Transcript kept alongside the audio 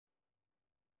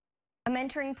A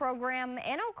mentoring program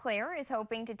in Eau Claire is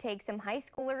hoping to take some high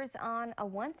schoolers on a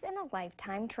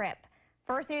once-in-a-lifetime trip.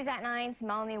 First News at 9's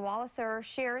Melanie Walliser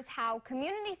shares how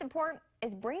community support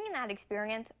is bringing that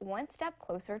experience one step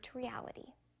closer to reality.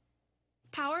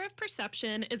 Power of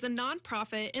Perception is a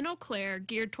nonprofit in Eau Claire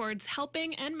geared towards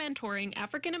helping and mentoring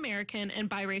African American and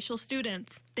biracial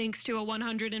students. Thanks to a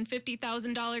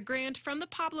 $150,000 grant from the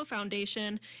Pablo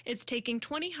Foundation, it's taking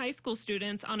 20 high school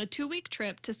students on a 2-week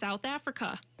trip to South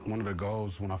Africa. One of the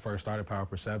goals when I first started Power of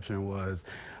Perception was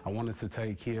I wanted to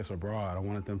take kids abroad. I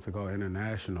wanted them to go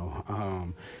international,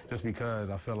 just because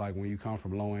I feel like when you come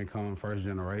from low income, first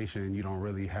generation, you don't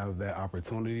really have that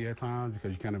opportunity at times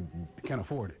because you can't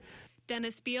afford it.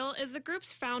 Dennis Beal is the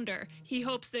group's founder. He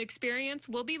hopes the experience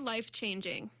will be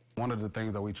life-changing. One of the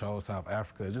things that we chose South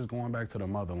Africa is just going back to the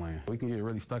motherland. We can get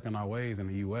really stuck in our ways in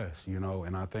the U.S.,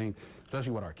 and I think,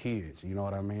 especially with our kids, you know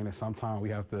what I mean? And sometimes we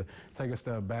have to take a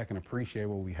step back and appreciate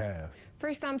what we have.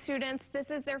 For some students,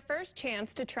 this is their first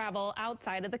chance to travel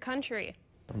outside of the country.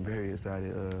 I'm very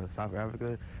excited. South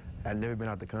Africa, I've never been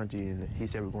out the country, and he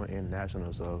said we're going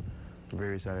international, so I'm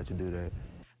very excited to do that.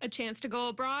 A chance to go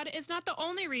abroad is not the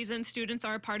only reason students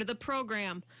are a part of the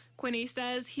program. Quinny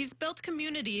says he's built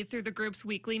community through the group's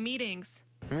weekly meetings.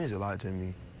 It means a lot to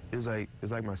me. It's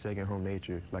like my second home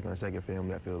nature, like my second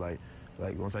family. I feel like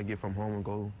once I get from home and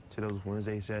go to those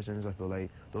Wednesday sessions, I feel like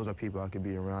those are people I could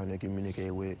be around and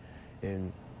communicate with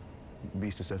and be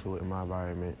successful in my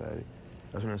environment. I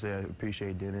just want to say I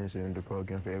appreciate Dennis and the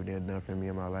program for everything it's done for me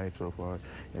in my life so far,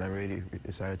 and I'm really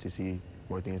excited to see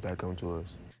more things that come to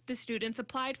us. The students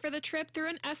applied for the trip through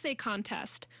an essay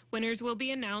contest. Winners will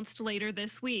be announced later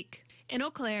this week. In Eau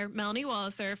Claire, Melanie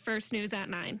Walliser, First News at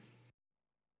 9.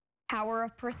 Power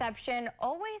of Perception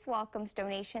always welcomes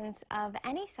donations of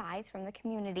any size from the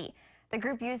community. The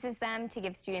group uses them to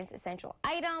give students essential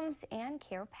items and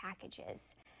care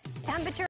packages. Temperature